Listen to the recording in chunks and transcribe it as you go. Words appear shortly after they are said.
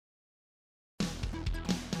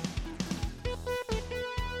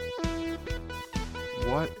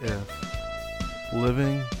What if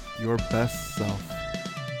living your best self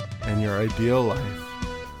and your ideal life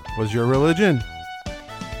was your religion,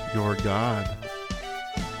 your God?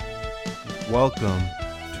 Welcome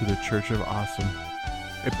to the Church of Awesome,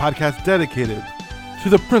 a podcast dedicated to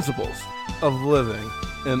the principles of living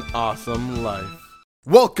an awesome life.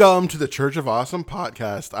 Welcome to the Church of Awesome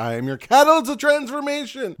podcast. I am your catalyst of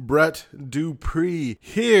transformation, Brett Dupree,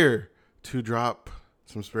 here to drop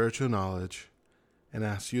some spiritual knowledge and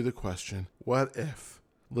ask you the question, what if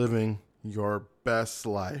living your best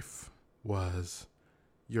life was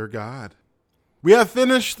your God? We have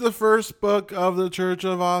finished the first book of the Church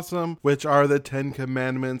of Awesome, which are the 10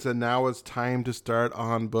 Commandments, and now it's time to start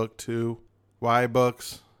on book 2. Why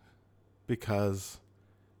books? Because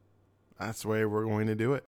that's the way we're going to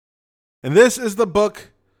do it. And this is the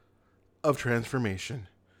book of transformation.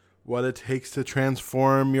 What it takes to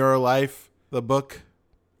transform your life. The book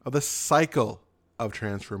of the cycle of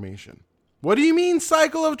transformation. What do you mean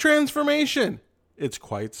cycle of transformation? It's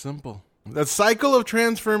quite simple. The cycle of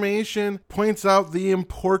transformation points out the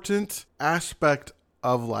important aspect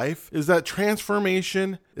of life is that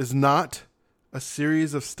transformation is not a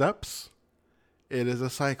series of steps. It is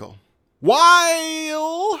a cycle.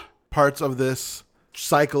 While parts of this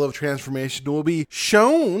cycle of transformation will be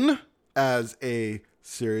shown as a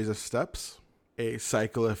series of steps, a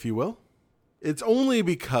cycle, if you will, it's only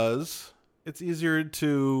because it's easier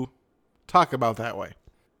to talk about that way.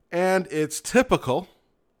 And it's typical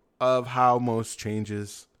of how most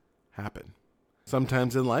changes happen.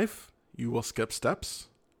 Sometimes in life, you will skip steps.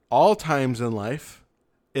 All times in life,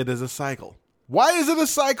 it is a cycle. Why is it a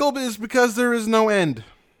cycle? It's because there is no end.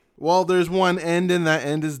 Well, there's one end, and that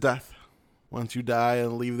end is death. Once you die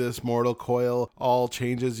and leave this mortal coil, all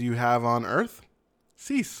changes you have on earth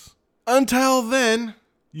cease. Until then,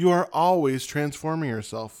 you are always transforming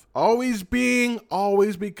yourself. Always being,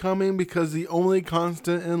 always becoming, because the only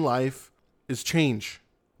constant in life is change.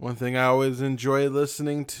 One thing I always enjoy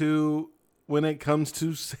listening to when it comes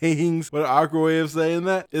to sayings, what an awkward way of saying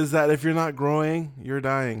that, is that if you're not growing, you're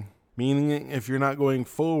dying. Meaning if you're not going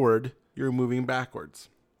forward, you're moving backwards.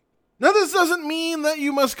 Now, this doesn't mean that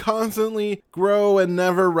you must constantly grow and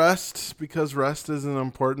never rest, because rest is an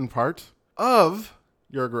important part of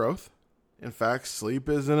your growth. In fact, sleep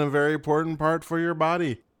is a very important part for your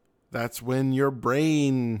body. That's when your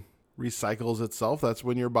brain recycles itself. That's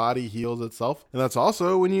when your body heals itself. And that's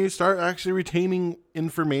also when you start actually retaining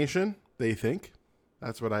information, they think.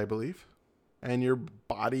 That's what I believe. And your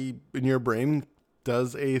body and your brain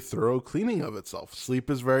does a thorough cleaning of itself. Sleep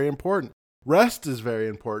is very important. Rest is very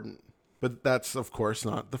important. But that's, of course,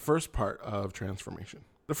 not the first part of transformation.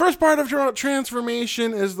 The first part of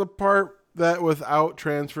transformation is the part that without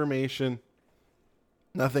transformation,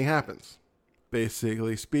 nothing happens.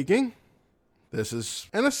 Basically speaking, this is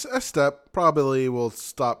a step. Probably we'll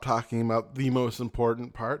stop talking about the most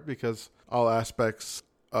important part because all aspects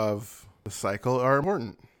of the cycle are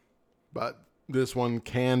important. But this one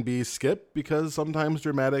can be skipped because sometimes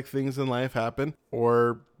dramatic things in life happen,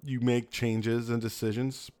 or you make changes and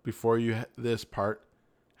decisions before this part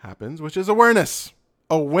happens, which is awareness.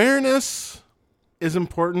 Awareness is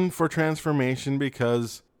important for transformation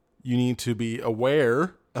because you need to be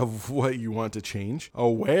aware of what you want to change,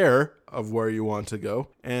 aware of where you want to go,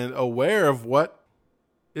 and aware of what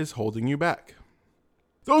is holding you back.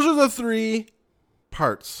 Those are the 3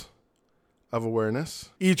 parts of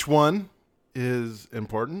awareness. Each one is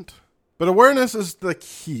important, but awareness is the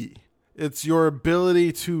key. It's your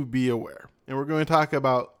ability to be aware. And we're going to talk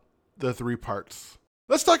about the 3 parts.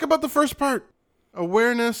 Let's talk about the first part,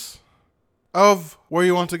 awareness of where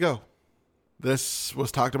you want to go. This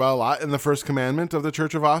was talked about a lot in the first commandment of the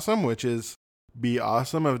Church of Awesome, which is be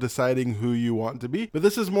awesome, of deciding who you want to be. But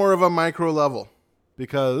this is more of a micro level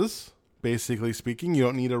because, basically speaking, you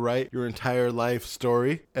don't need to write your entire life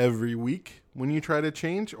story every week when you try to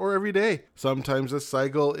change, or every day. Sometimes the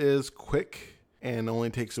cycle is quick and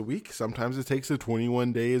only takes a week. Sometimes it takes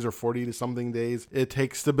 21 days or 40 to something days it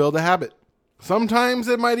takes to build a habit. Sometimes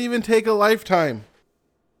it might even take a lifetime.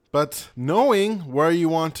 But knowing where you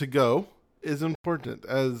want to go is important,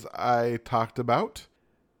 as I talked about.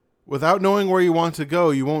 Without knowing where you want to go,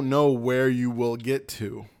 you won't know where you will get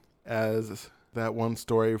to. As that one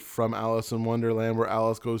story from Alice in Wonderland where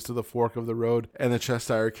Alice goes to the fork of the road and the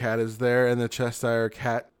Cheshire Cat is there, and the Cheshire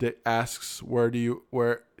Cat asks,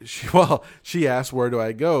 she asks, where do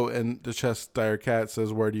I go? And the Cheshire Cat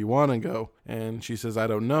says, where do you want to go? And she says, I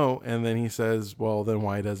don't know. And then he says, well, then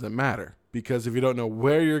why does it matter? Because if you don't know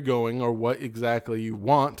where you're going or what exactly you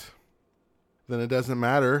want, then it doesn't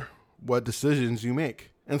matter what decisions you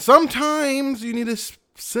make. And sometimes you need to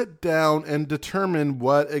sit down and determine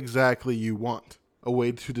what exactly you want. A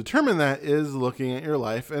way to determine that is looking at your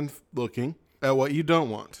life and looking at what you don't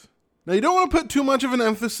want. Now, you don't want to put too much of an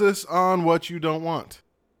emphasis on what you don't want.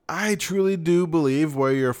 I truly do believe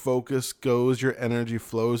where your focus goes, your energy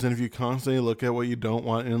flows. And if you constantly look at what you don't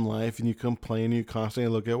want in life and you complain, you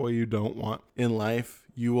constantly look at what you don't want in life,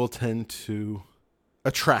 you will tend to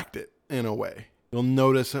attract it in a way. You'll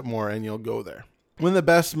notice it more and you'll go there. One of the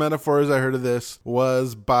best metaphors I heard of this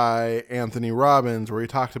was by Anthony Robbins, where he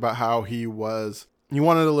talked about how he wanted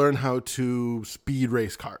to learn how to speed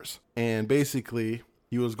race cars. And basically,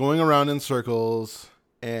 he was going around in circles,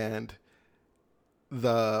 and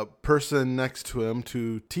the person next to him,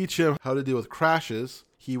 to teach him how to deal with crashes,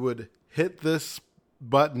 he would hit this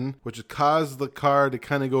button, which would cause the car to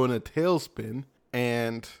kind of go in a tailspin.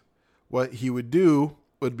 And what he would do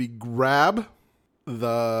would be grab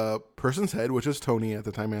the person's head, which is Tony at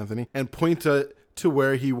the time, Anthony, and point to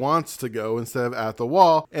where he wants to go instead of at the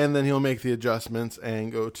wall. And then he'll make the adjustments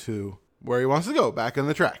and go to where he wants to go, back on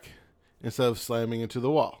the track, instead of slamming into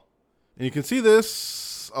the wall. And you can see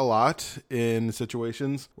this a lot in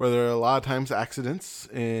situations where there are a lot of times accidents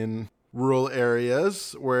in rural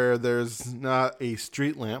areas where there's not a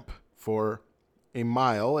street lamp for a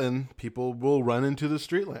mile and people will run into the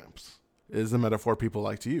street lamps, is the metaphor people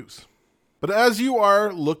like to use. But as you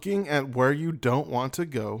are looking at where you don't want to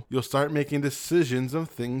go, you'll start making decisions of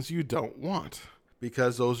things you don't want,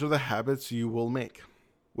 because those are the habits you will make,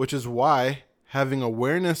 which is why having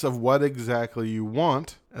awareness of what exactly you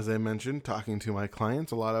want, as I mentioned, talking to my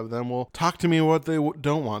clients, a lot of them will talk to me what they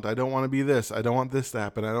don't want. I don't want to be this. I don't want this to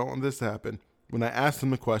happen. I don't want this to happen. When I ask them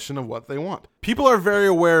the question of what they want. People are very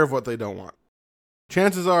aware of what they don't want.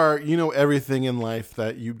 Chances are you know everything in life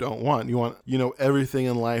that you don't want. You know everything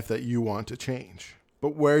in life that you want to change.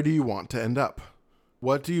 But where do you want to end up?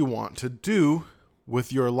 What do you want to do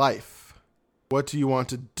with your life? What do you want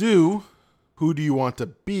to do? Who do you want to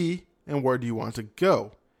be? And where do you want to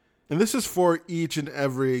go? And this is for each and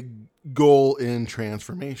every goal in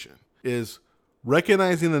transformation, is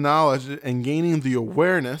recognizing the knowledge and gaining the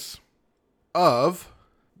awareness of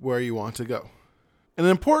where you want to go. An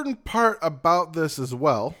important part about this as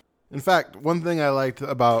well, in fact, one thing I liked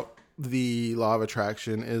about the law of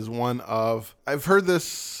attraction is I've heard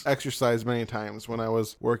this exercise many times when I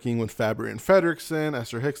was working with Fabry and Fredrickson.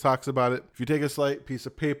 Esther Hicks talks about it. If you take a slight piece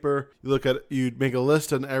of paper, you make a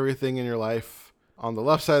list of everything in your life on the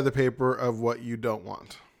left side of the paper of what you don't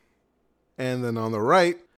want. And then on the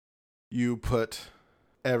right, you put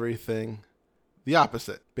everything the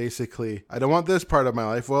opposite. Basically, I don't want this part of my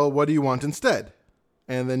life. Well, what do you want instead?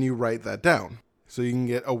 And then you write that down so you can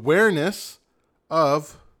get awareness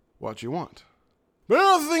of what you want. But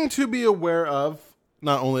another thing to be aware of,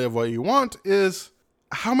 not only of what you want, is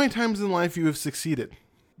how many times in life you have succeeded.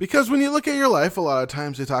 Because when you look at your life, a lot of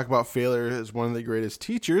times they talk about failure as one of the greatest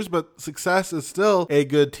teachers, but success is still a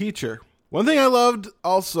good teacher. One thing I loved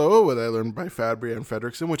also, what I learned by Fabry and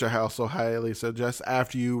Fredrickson, which I also highly suggest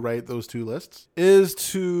after you write those two lists, is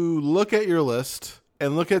to look at your list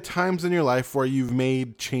and look at times in your life where you've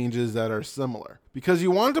made changes that are similar. Because you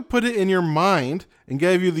want to put it in your mind and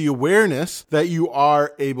give you the awareness that you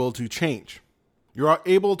are able to change. You are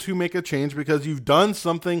able to make a change because you've done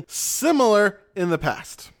something similar in the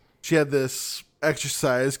past. She had this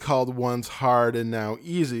exercise called Once Hard and Now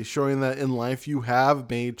Easy, showing that in life you have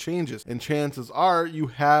made changes. And chances are you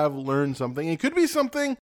have learned something. It could be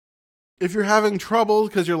something. If you're having trouble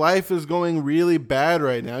because your life is going really bad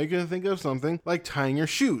right now, you can think of something like tying your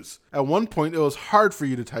shoes. At one point, it was hard for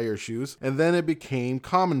you to tie your shoes, and then it became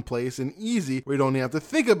commonplace and easy where you don't even have to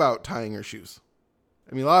think about tying your shoes.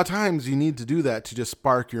 I mean, a lot of times you need to do that to just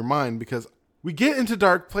spark your mind, because we get into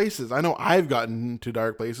dark places. I know I've gotten into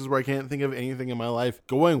dark places where I can't think of anything in my life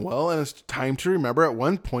going well, and it's time to remember at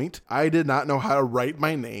one point, I did not know how to write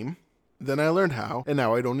my name. Then I learned how, and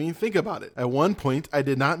now I don't even think about it. At one point, I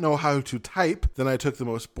did not know how to type. Then I took the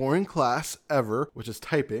most boring class ever, which is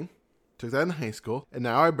typing. Took that in high school, and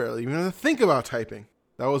now I barely even have to think about typing.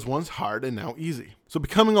 That was once hard and now easy. So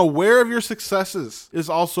becoming aware of your successes is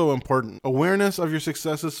also important. Awareness of your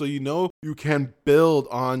successes so you know you can build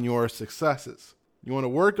on your successes. You want to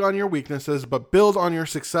work on your weaknesses, but build on your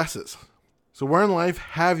successes. So where in life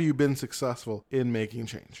have you been successful in making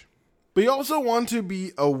change? But you also want to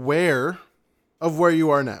be aware of where you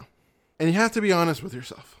are now. And you have to be honest with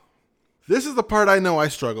yourself. This is the part I know I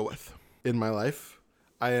struggle with in my life.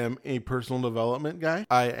 I am a personal development guy.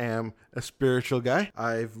 I am a spiritual guy.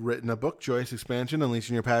 I've written a book, Joyous Expansion,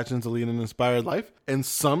 Unleashing Your Passions to Lead an Inspired Life. And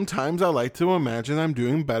sometimes I like to imagine I'm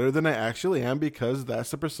doing better than I actually am, because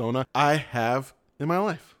that's the persona I have in my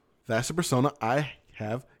life. That's the persona I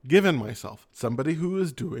have given myself, somebody who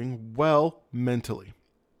is doing well mentally.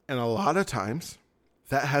 And a lot of times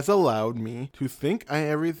that has allowed me to think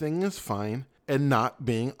everything is fine and not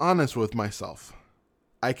being honest with myself.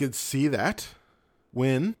 I could see that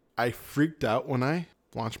when I freaked out when I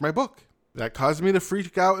launched my book. That caused me to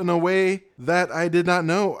freak out in a way that I did not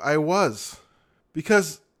know I was.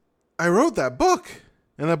 Because I wrote that book,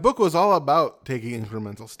 and that book was all about taking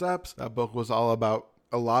incremental steps. That book was all about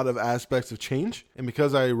a lot of aspects of change. And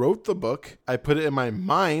because I wrote the book, I put it in my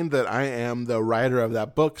mind that I am the writer of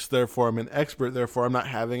that book. So therefore, I'm an expert. Therefore, I'm not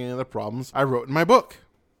having any of the problems I wrote in my book.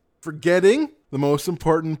 Forgetting the most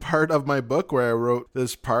important part of my book, where I wrote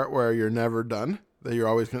this part where you're never done, that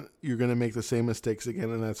you're going to make the same mistakes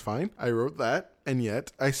again, and that's fine. I wrote that, and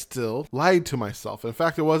yet I still lied to myself. In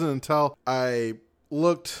fact, it wasn't until I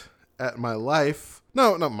looked at my life,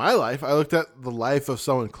 no, not my life, I looked at the life of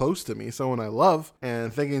someone close to me, someone I love,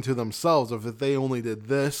 and thinking to themselves, if they only did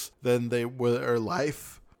this, then their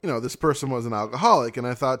life, this person was an alcoholic, and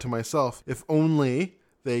I thought to myself, if only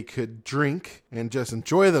they could drink and just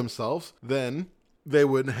enjoy themselves, then they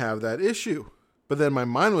wouldn't have that issue. But then my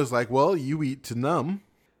mind was like, well, you eat to numb.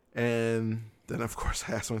 And then, of course,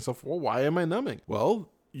 I asked myself, well, why am I numbing? Well,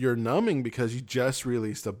 you're numbing because you just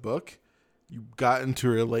released a book. You got into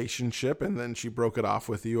a relationship, and then she broke it off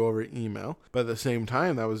with you over email. But at the same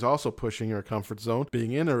time, that was also pushing your comfort zone,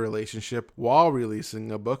 being in a relationship while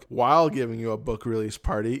releasing a book, while giving you a book release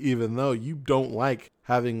party, even though you don't like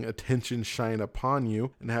having attention shine upon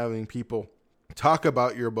you and having people talk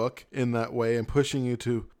about your book in that way and pushing you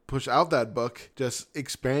to push out that book just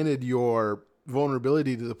expanded your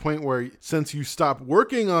vulnerability to the point where, since you stopped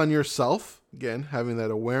working on yourself, again, having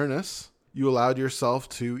that awareness, you allowed yourself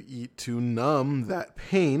to eat to numb that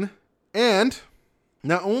pain. And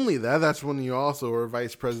not only that, that's when you also were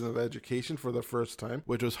vice president of education for the first time,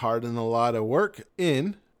 which was hard and a lot of work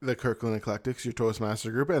in the Kirkland Eclectics, your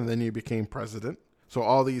Toastmaster group, and then you became president. So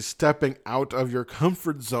all these stepping out of your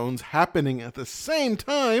comfort zones happening at the same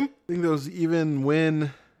time. I think there was even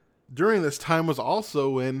when during this time was also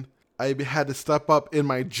when I had to step up in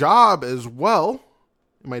my job as well,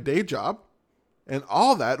 in my day job. And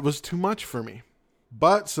all that was too much for me.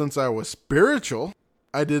 But since I was spiritual,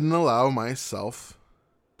 I didn't allow myself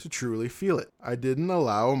to truly feel it. I didn't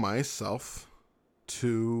allow myself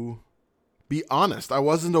to be honest. I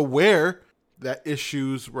wasn't aware that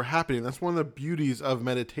issues were happening. That's one of the beauties of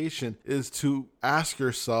meditation, is to ask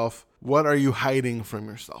yourself, what are you hiding from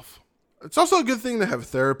yourself? It's also a good thing to have a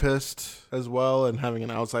therapist as well, and having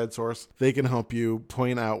an outside source. They can help you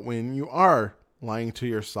point out when you are lying to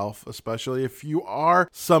yourself, especially if you are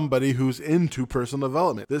somebody who's into personal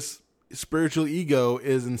development. This spiritual ego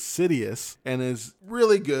is insidious and is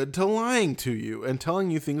really good to lying to you and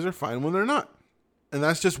telling you things are fine when they're not. And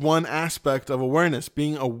that's just one aspect of awareness,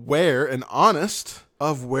 being aware and honest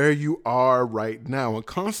of where you are right now and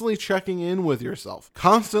constantly checking in with yourself,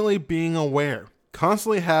 constantly being aware.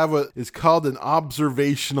 Constantly have what is called an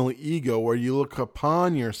observational ego, where you look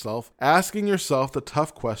upon yourself, asking yourself the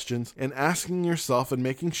tough questions and asking yourself and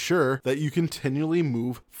making sure that you continually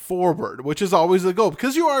move forward, which is always the goal,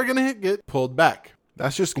 because you are going to get pulled back.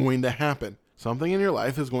 That's just going to happen. Something in your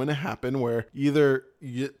life is going to happen where either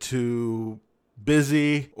you get too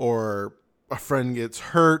busy, or a friend gets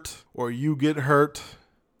hurt, or you get hurt.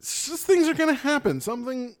 It's just things are going to happen.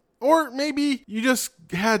 Something, or maybe you just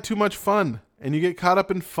had too much fun. And you get caught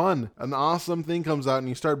up in fun. An awesome thing comes out and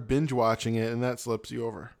you start binge watching it, and that slips you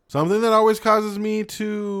over. Something that always causes me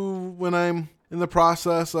to, when I'm in the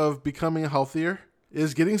process of becoming healthier,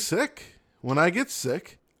 is getting sick. When I get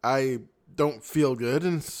sick, I don't feel good,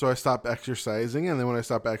 and so I stop exercising. And then when I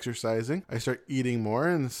stop exercising, I start eating more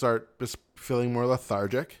and start just feeling more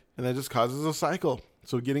lethargic. And that just causes a cycle.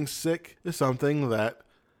 So getting sick is something that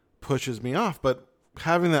pushes me off. But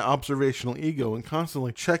having that observational ego and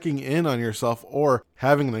constantly checking in on yourself, or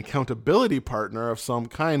having an accountability partner of some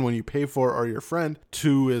kind when you pay for, or your friend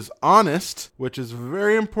who is honest, which is a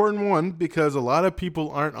very important one, because a lot of people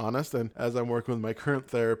aren't honest. And as I'm working with my current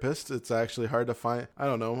therapist, it's actually hard to find. I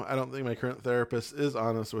don't think my current therapist is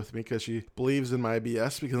honest with me, because she believes in my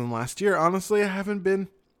BS, because in the last year, honestly, I haven't been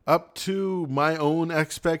up to my own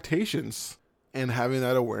expectations. And having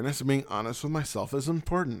that awareness and being honest with myself is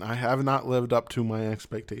important. I have not lived up to my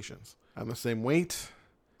expectations. I'm the same weight.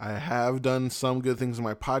 I have done some good things in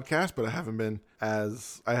my podcast, but I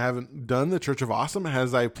haven't done the Church of Awesome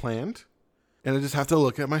as I planned. And I just have to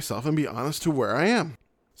look at myself and be honest to where I am.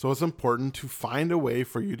 So it's important to find a way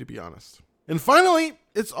for you to be honest. And finally,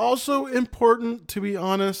 it's also important to be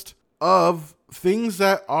honest of things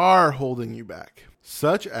that are holding you back,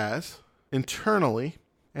 such as internally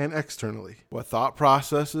and externally. What thought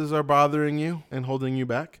processes are bothering you and holding you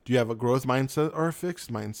back? Do you have a growth mindset or a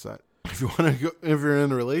fixed mindset? If you're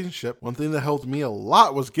in a relationship, one thing that helped me a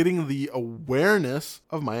lot was getting the awareness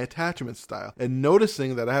of my attachment style and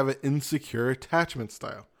noticing that I have an insecure attachment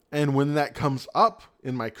style. And when that comes up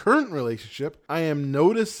in my current relationship, I am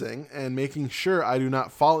noticing and making sure I do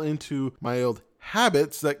not fall into my old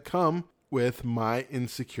habits that come with my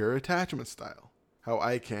insecure attachment style. How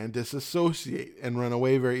I can disassociate and run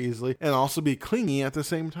away very easily and also be clingy at the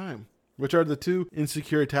same time, which are the two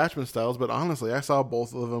insecure attachment styles. But honestly, I saw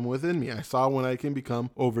both of them within me. I saw when I can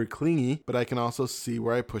become over clingy, but I can also see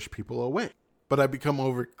where I push people away. But I become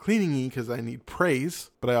over clingy because I need praise,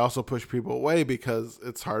 but I also push people away because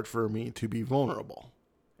it's hard for me to be vulnerable.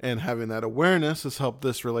 And having that awareness has helped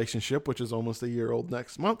this relationship, which is almost a year old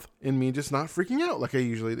next month, in me just not freaking out like I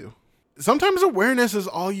usually do. Sometimes awareness is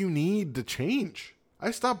all you need to change. I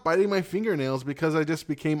stopped biting my fingernails because I just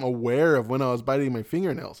became aware of when I was biting my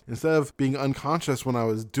fingernails. Instead of being unconscious when I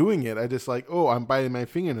was doing it, I just I'm biting my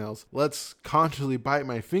fingernails. Let's consciously bite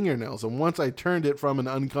my fingernails. And once I turned it from an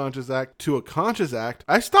unconscious act to a conscious act,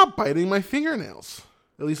 I stopped biting my fingernails.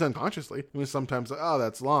 At least unconsciously. I mean, sometimes,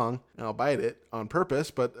 that's long, and I'll bite it on purpose.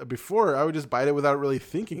 But before, I would just bite it without really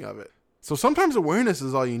thinking of it. So sometimes awareness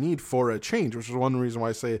is all you need for a change, which is one reason why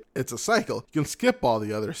I say it's a cycle. You can skip all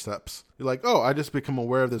the other steps. You're like, I just become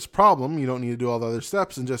aware of this problem. You don't need to do all the other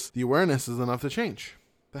steps, and just the awareness is enough to change.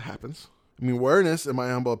 That happens. I mean, awareness, in my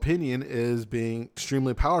humble opinion, is being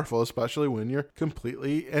extremely powerful, especially when you're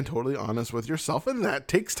completely and totally honest with yourself. And that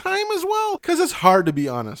takes time as well, because it's hard to be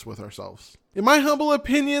honest with ourselves. In my humble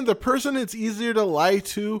opinion, the person it's easier to lie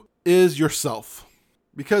to is yourself,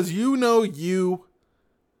 because you know you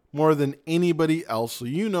more than anybody else. So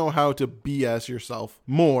you know how to BS yourself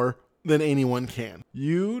more than anyone can.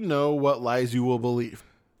 You know what lies you will believe.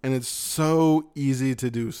 And it's so easy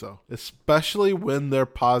to do so, especially when they're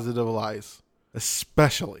positive lies.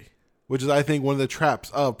 Especially. Which is, I think, one of the traps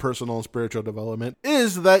of personal and spiritual development,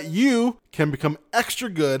 is that you can become extra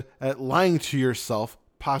good at lying to yourself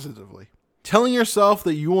positively. Telling yourself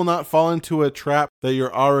that you will not fall into a trap that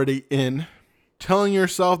you're already in. Telling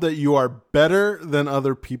yourself that you are better than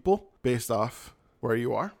other people based off where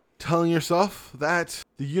you are. Telling yourself that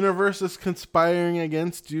the universe is conspiring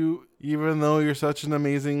against you, even though you're such an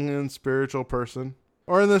amazing and spiritual person.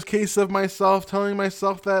 Or in this case of myself, telling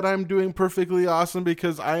myself that I'm doing perfectly awesome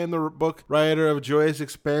because I am the book writer of Joyous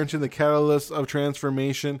Expansion, the catalyst of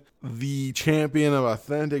transformation, the champion of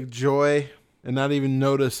authentic joy, and not even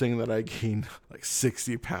noticing that I gained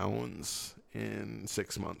 60 pounds in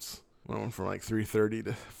 6 months. Went from 330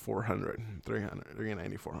 to 400, 300,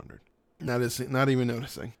 390, 400. Not even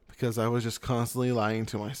noticing, because I was just constantly lying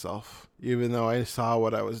to myself, even though I saw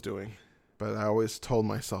what I was doing. But I always told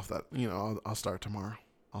myself that, I'll start tomorrow.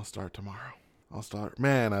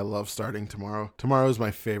 Man, I love starting tomorrow. Tomorrow is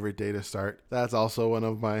my favorite day to start. That's also one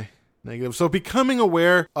of my negatives. So becoming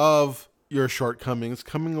aware of your shortcomings,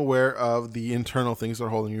 becoming aware of the internal things that are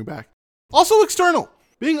holding you back. Also external.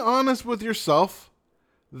 Being honest with yourself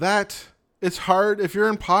that it's hard. If you're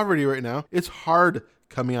in poverty right now, it's hard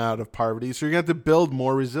coming out of poverty. So you're going to have to build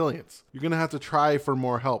more resilience. You're going to have to try for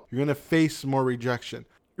more help. You're going to face more rejection.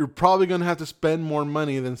 You're probably going to have to spend more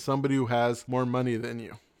money than somebody who has more money than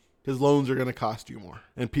you, because loans are going to cost you more,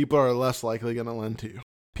 and people are less likely going to lend to you.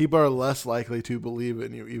 People are less likely to believe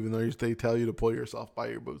in you, even though they tell you to pull yourself by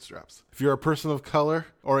your bootstraps. If you're a person of color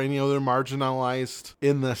or any other marginalized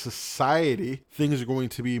in the society, things are going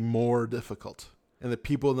to be more difficult. And the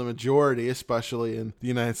people in the majority, especially in the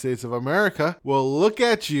United States of America, will look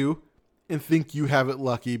at you and think you have it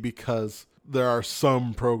lucky because there are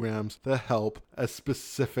some programs that help a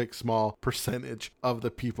specific small percentage of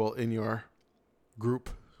the people in your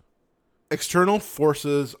group. External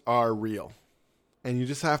forces are real, and you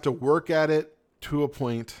just have to work at it to a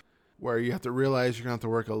point where you have to realize you're going to have to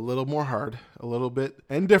work a little more hard, a little bit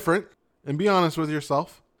and different, and be honest with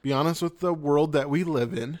yourself. Be honest with the world that we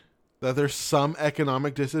live in. That there's some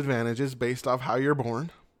economic disadvantages based off how you're born.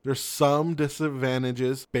 There's some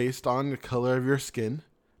disadvantages based on the color of your skin.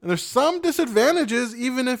 And there's some disadvantages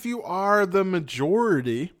even if you are the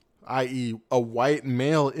majority, i.e. a white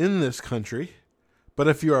male in this country. But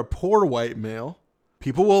if you're a poor white male,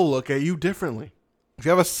 people will look at you differently. If you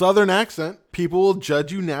have a southern accent, people will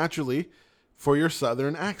judge you naturally for your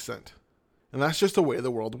southern accent. And that's just the way the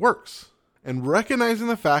world works. And recognizing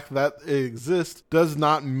the fact that it exists does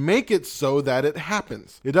not make it so that it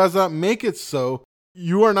happens. It does not make it so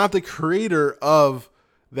you are not the creator of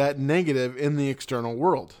that negative in the external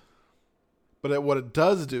world. But what it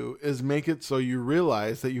does do is make it so you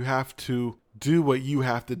realize that you have to do what you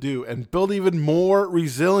have to do and build even more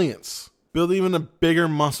resilience, build even a bigger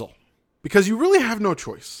muscle, because you really have no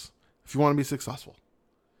choice if you want to be successful.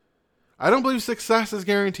 I don't believe success is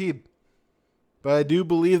guaranteed, but I do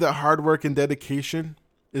believe that hard work and dedication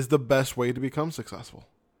is the best way to become successful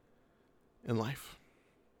in life.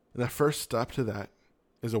 And the first step to that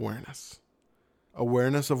is awareness.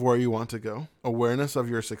 Awareness of where you want to go. Awareness of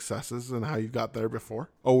your successes and how you got there before.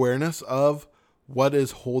 Awareness of what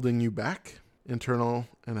is holding you back, internal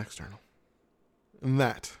and external. And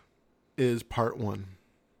that is part 1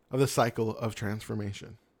 of the cycle of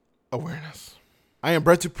transformation. Awareness. I am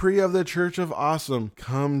Brett Dupree of the Church of Awesome.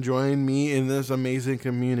 Come join me in this amazing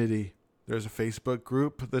community. There's a Facebook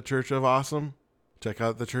group, The Church of Awesome. Check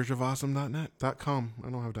out thechurchofawesome.com. I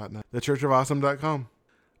don't have .net. Thechurchofawesome.com.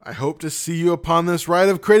 I hope to see you upon this ride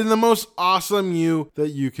of creating the most awesome you that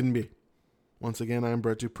you can be. Once again, I'm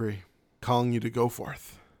Brett Dupree, calling you to go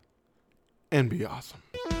forth and be awesome.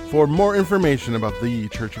 For more information about the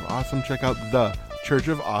Church of Awesome, check out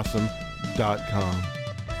thechurchofawesome.com.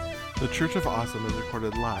 The Church of Awesome is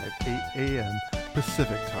recorded live 8 a.m.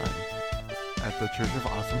 Pacific time at the Church of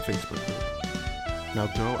Awesome Facebook group. Now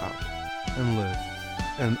go out and live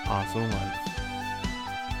an awesome life.